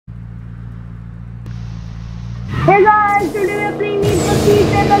Hey guys, today we are playing Need for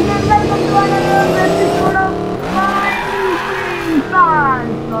Speed and again welcome to another episode of my car.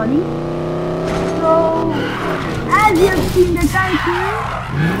 Sorry. So, as you have seen the title,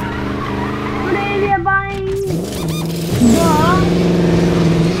 today we are buying the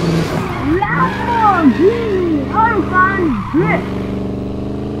Lamborghini Huracan Drift.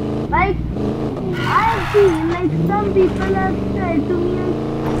 Like, I've seen like some people have said to me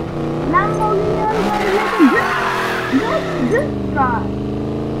Lamborghini Huracan is like a drift car.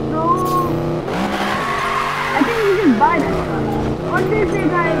 So I think we should buy that car. What do you say,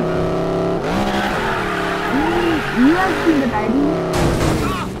 guys? You have seen the title.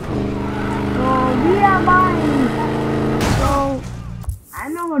 So we are buying. So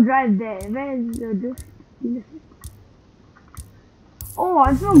I'm not gonna drive there. Where is the drift? Oh,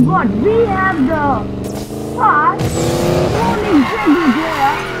 I forgot. We have the part only jiggle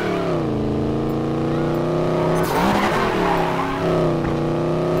there.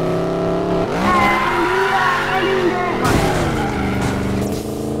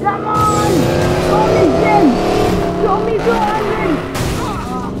 Come on! Show me 10! Show me 200!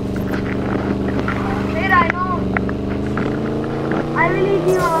 Wait, I know! I will eat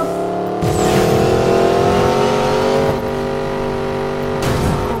you up!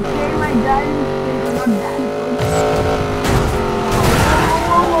 Okay, my driving skills are not that good.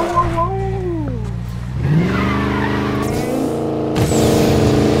 Whoa!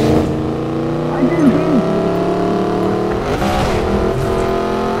 I just didn't.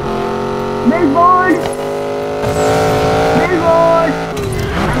 Billboard!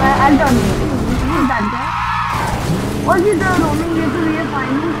 I'll turn it. Who's that guy? Was it the roaming vehicle we are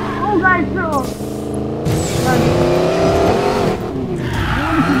finding? Oh guys, so... Sorry. I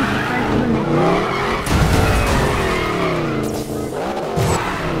want to keep it fresh for the next one.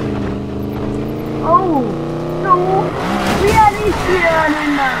 Oh! So, we are reached here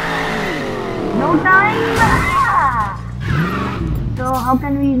in no time! So how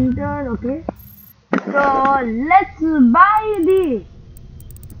can we enter? Okay. So let's buy the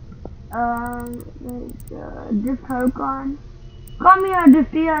Drift Huracan. Come here,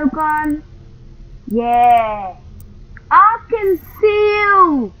 Drifty Huracan. Yeah. I can see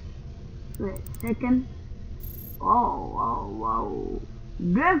you. Wait a second. Whoa.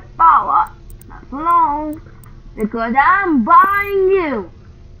 Drift power. Not so long. Because I'm buying you.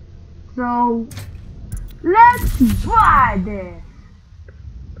 So let's buy this.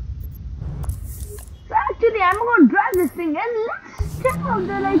 So actually, I'm gonna drive this thing and let's check out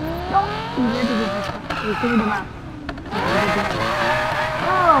the like top. Where to go first? Wait, show me the map.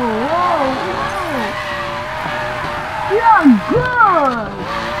 Whoa! You're good!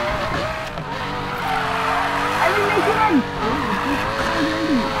 I will make it in.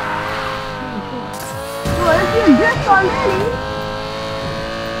 So if you drift already,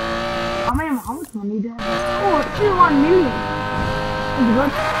 how much money do I have? Oh, still 1 million.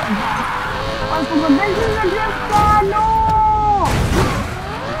 That's good. I forgot this is a drift car. No.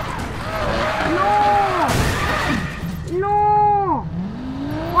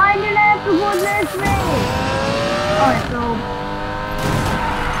 Why did I have to go this way? Alright, so.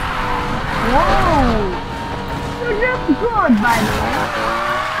 Whoa. You drift good, by the way.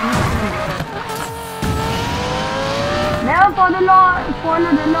 Never follow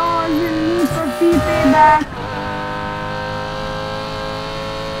the laws in Need for Speed Payback.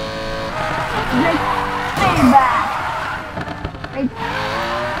 Like payback. Like,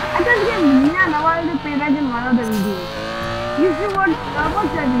 I just get Nina Nawal to payback in one of the videos. You should watch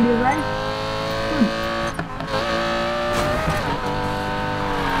that video, guys.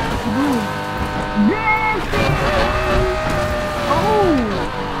 Good. Drifting.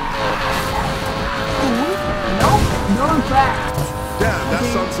 Nope, don't crash. Damn, that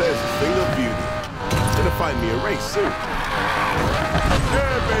sunset is a thing of beauty. Gonna find me a race soon.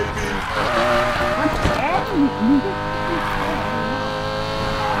 Yeah, baby.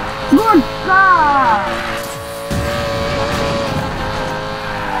 Good car!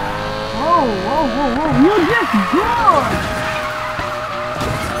 Whoa, you just good!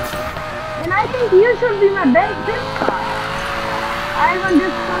 And I think you should be my best drift car. I want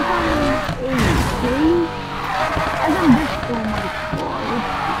this car from anything. I can drift so much for it.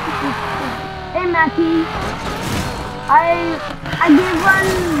 Hey Mackie. I gave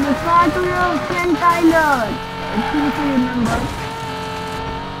the car to your friend Tyler. I think you remember.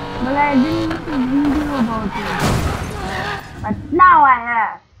 But I didn't make a video about it. But now I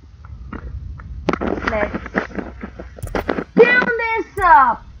have. Let's build this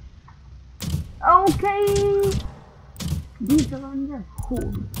up. Okay. These are on the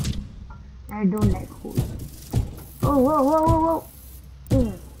holes. I don't like holes. Oh, whoa, whoa, whoa,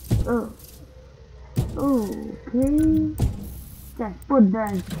 whoa. Okay. Just put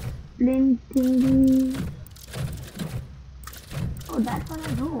that splint thingy. Oh, that one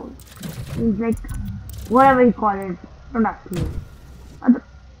I know. It's like, whatever you call it. Don't ask me.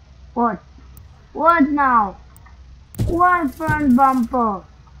 What? What now? What front bumper?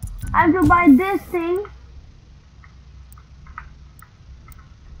 I have to buy this thing.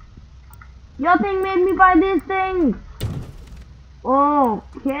 Your thing made me buy this thing.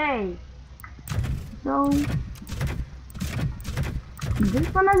 Okay. So this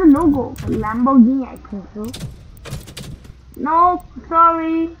one has a logo. Lamborghini, I think so. No,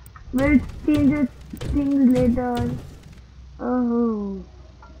 sorry. We'll change the things later. Oh.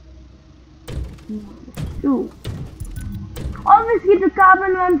 Two. Always keep the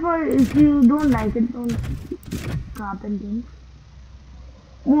carbon one for if you don't like it. Don't keep carbon things.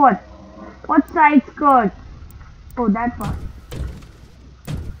 What? What side skirt? Oh, that one.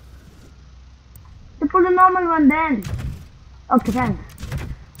 So put a normal one then. Okay, thanks.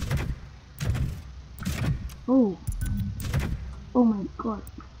 Oh. Oh my god.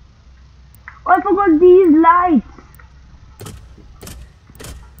 Oh, I forgot these lights.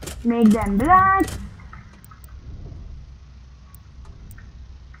 Make them black.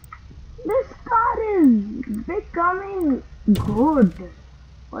 This car is becoming good.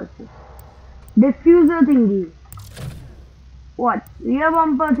 What's this? Diffuser thingy. What? Rear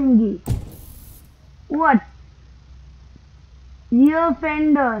bumper thingy. What? Rear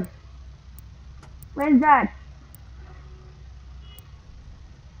fender. Where's that?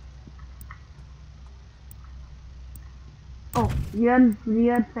 Oh,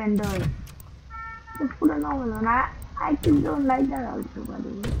 rear fender. Just put a normal one. I just don't like that also, by the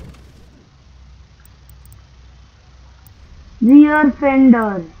way. Rear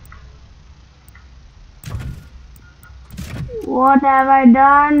fender. What have I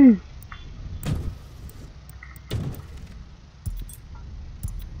done?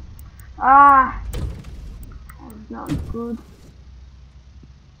 Ah, that's not good.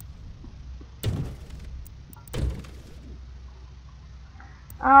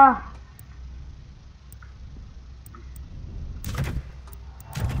 Ah.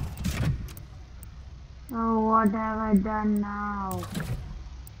 Oh, what have I done now?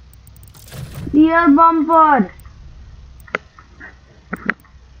 Rear bumper.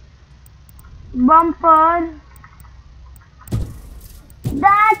 Bumper.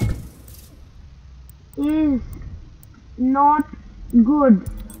 That is not good.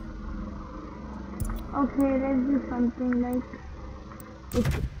 Okay, let's do something like if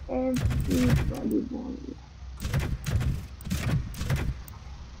everybody wants.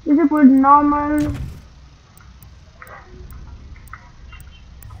 You should put normal.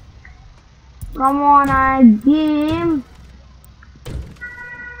 Come on, I game.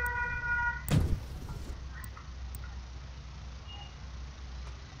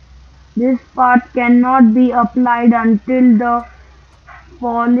 This part cannot be applied until the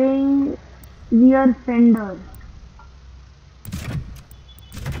falling rear fender.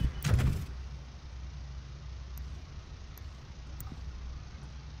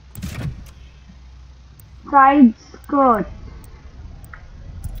 Side skirt.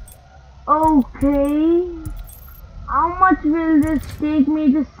 Okay. How much will this take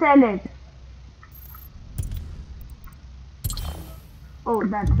me to sell it? Oh,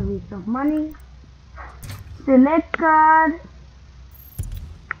 that's a waste of money. Select car.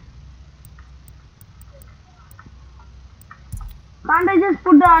 Can't I just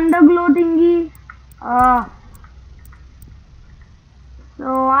put the underglow thingy?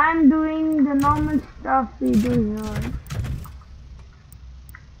 So I'm doing the normal stuff we do here.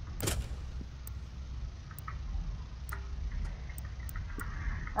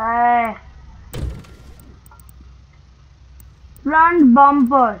 Front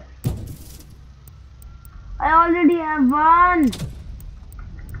bumper. I already have one.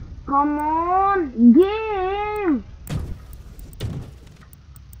 Come on, game.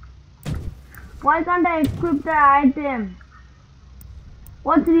 Why can't I equip the item?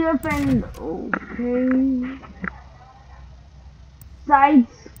 What's rear fender? Okay. Side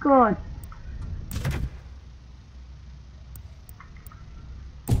skirt.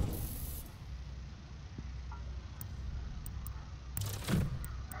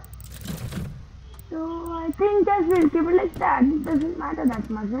 So I think just we'll keep it like that. It doesn't matter that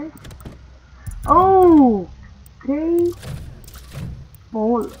much, right? Oh, okay.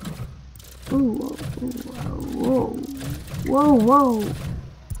 Pole. Ooh, whoa, whoa, whoa.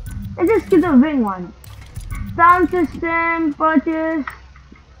 Let's just keep the wing one. Sound system, purchase.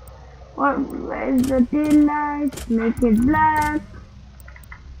 Where's the tail light? Make it black.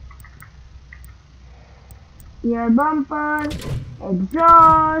 Rear bumper,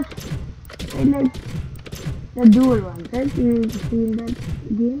 exhaust. Hey, like the dual one, right? You've seen that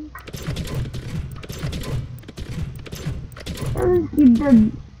game. Let's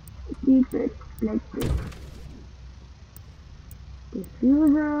keep it like this.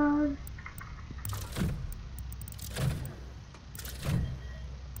 Diffuser.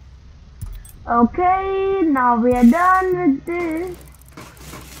 Okay, now we are done with this.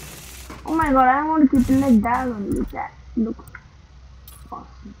 Oh my god, I want to keep it like that only. That looks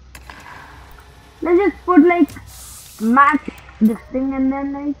awesome. Let's just put like match this thing and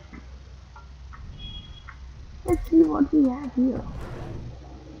then like let's see what we have here.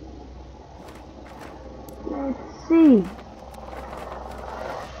 Let's see.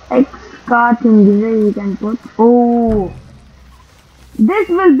 X car thing here we can put. Oh, this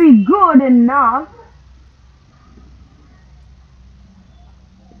will be good enough.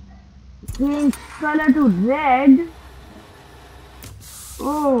 Change color to red.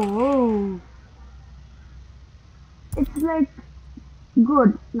 Oh, it's like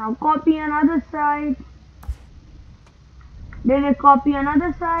good. Now copy another side. Did I copy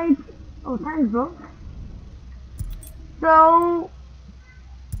another side? Oh, thanks, bro. So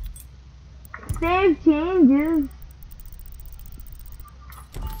save changes.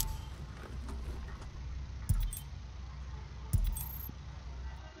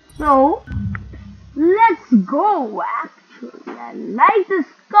 So let's go. Actually, I like this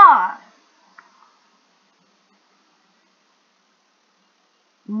car.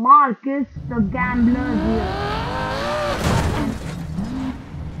 Marcus the gambler here.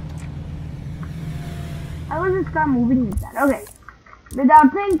 How is this car moving with that? Okay.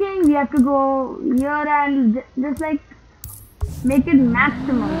 Without thinking, we have to go here and just like make it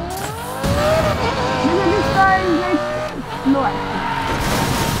maximum. Because this car is like slow actually.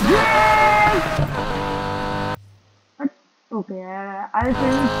 Yes! What? Okay, I'll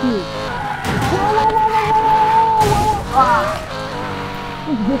try to see.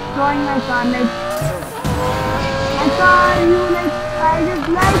 It's destroying my car like my car, you like I just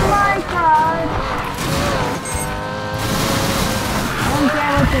like my car. I don't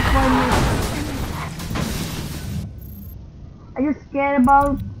care what the point is. I just care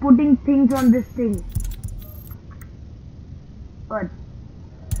about putting things on this thing. But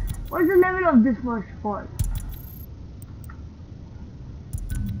what's the level of this first fall?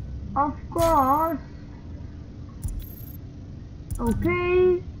 Of course.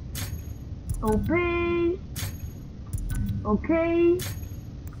 Okay. Okay. Okay.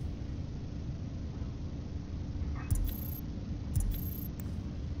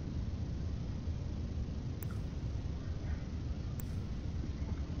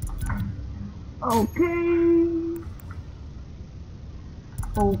 Okay.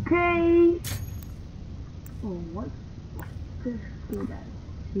 Okay. Oh, what? Just do that.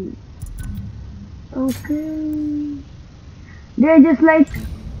 See. Okay. They just like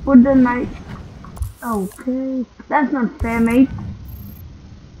put the knife. Okay. That's not fair, mate.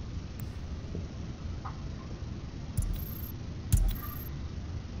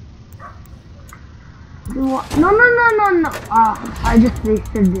 No, no, no, no, no. Ah, I just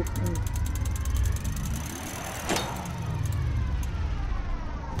wasted this thing.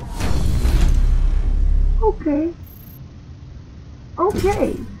 Okay.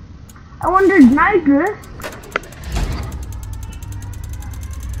 Okay. I wanted nitrous.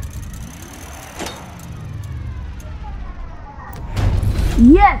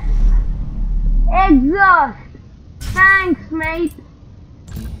 Yes. Exhaust. Thanks, mate.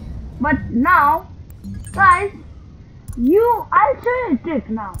 But now, guys, I'll show you a trick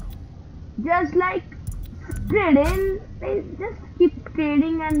now. Just like trading, just keep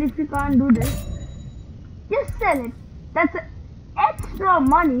trading, and if you can't do this, just sell it. That's extra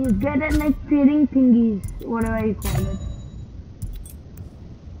money you get at like trading thingies, whatever you call it.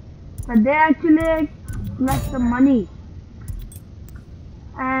 But they actually like plus the money.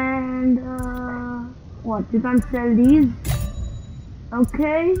 And what? You can't sell these.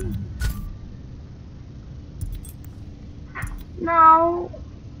 Okay. Now,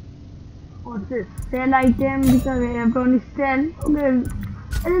 what's this? Sell item, because we have to only sell. Okay,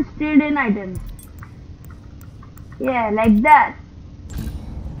 let's just trade in items. Yeah, like that.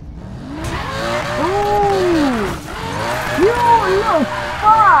 Oh, you look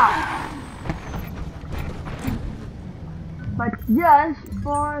fast. But just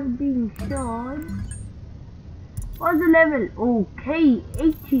for being sure, what's the level? Okay,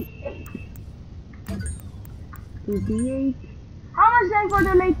 88. 88. How much time for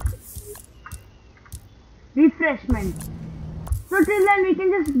the like refreshment. So till then we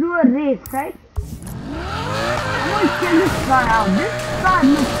can just do a race, right? I'm going to check this car out. This car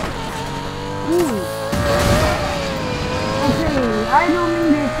looks cool. Okay, I don't mean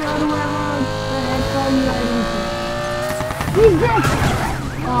this or whoever the heck are you, I don't know. He's just...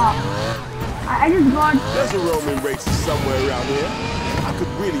 I just got... There's a Roman race somewhere around here. I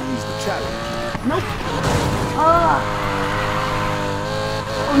could really use the challenge. Nope.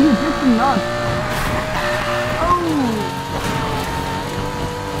 Oh, you just not. Oh.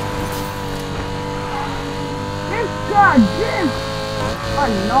 This car drifts a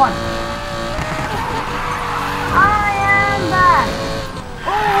lot. I am back.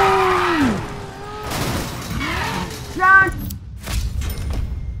 Oh. Start.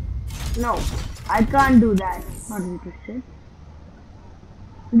 No, I can't do that. Not interested.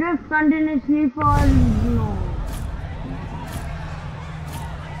 Drift continuously for no.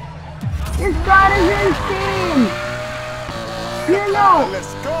 This car is insane. You know.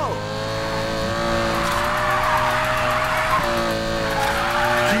 Let's go.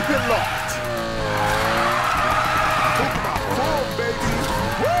 Keep it locked. Think about form, baby.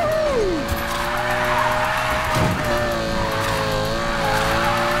 Woo!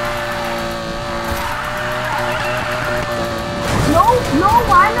 No,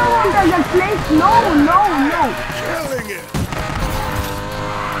 I don't want that place. No. Killing it.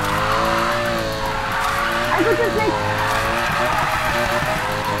 I could just like...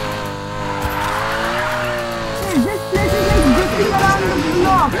 This place is like drifting around the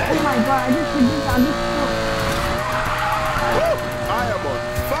block. Oh my god, I just hit this other spot. I am on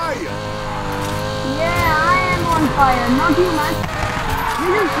fire. Yeah, I am on fire. Not you, man. You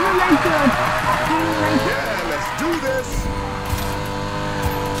just feel like Yeah, let's do this.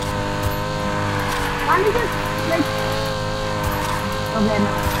 And you just like... Okay,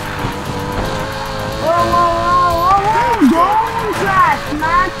 no. Whoa, don't crash,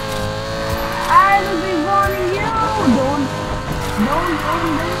 man. I will be warning you. Don't.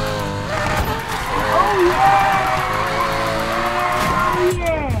 Oh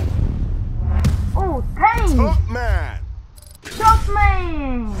yeah. Oh, thanks. Top man. Top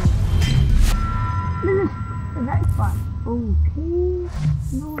man. This is the right one. Okay.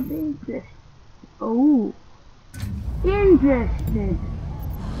 No interest. Oh. Interested.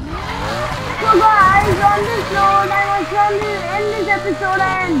 So guys, on this note, I want to end this episode,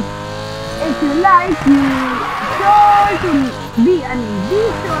 and if you like, be sure to like and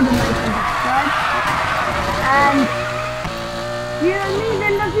subscribe, and we will meet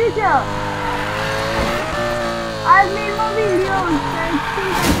in the future. I've made more videos, I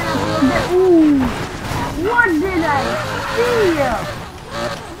think I can upload them. Ooh, what did I see here?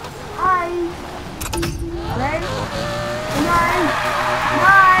 Alright, guys,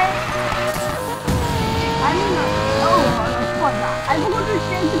 bye. I forgot to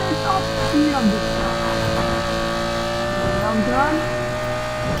take the top speed of this car. Long turn.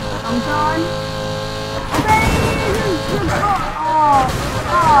 Okay, just go.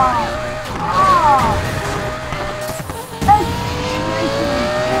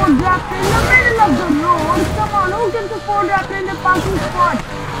 Four draft in the middle of the road. Come on, who gets a four draft in the parking spot?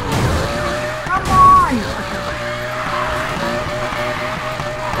 Come on.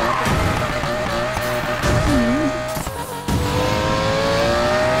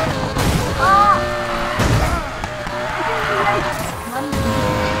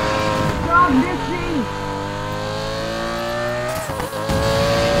 Stop this thing!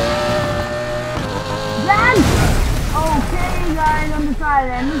 Then! Okay guys, on the side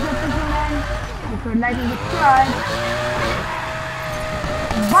end this episode ends. If you like and subscribe.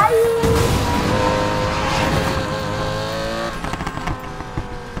 Bye!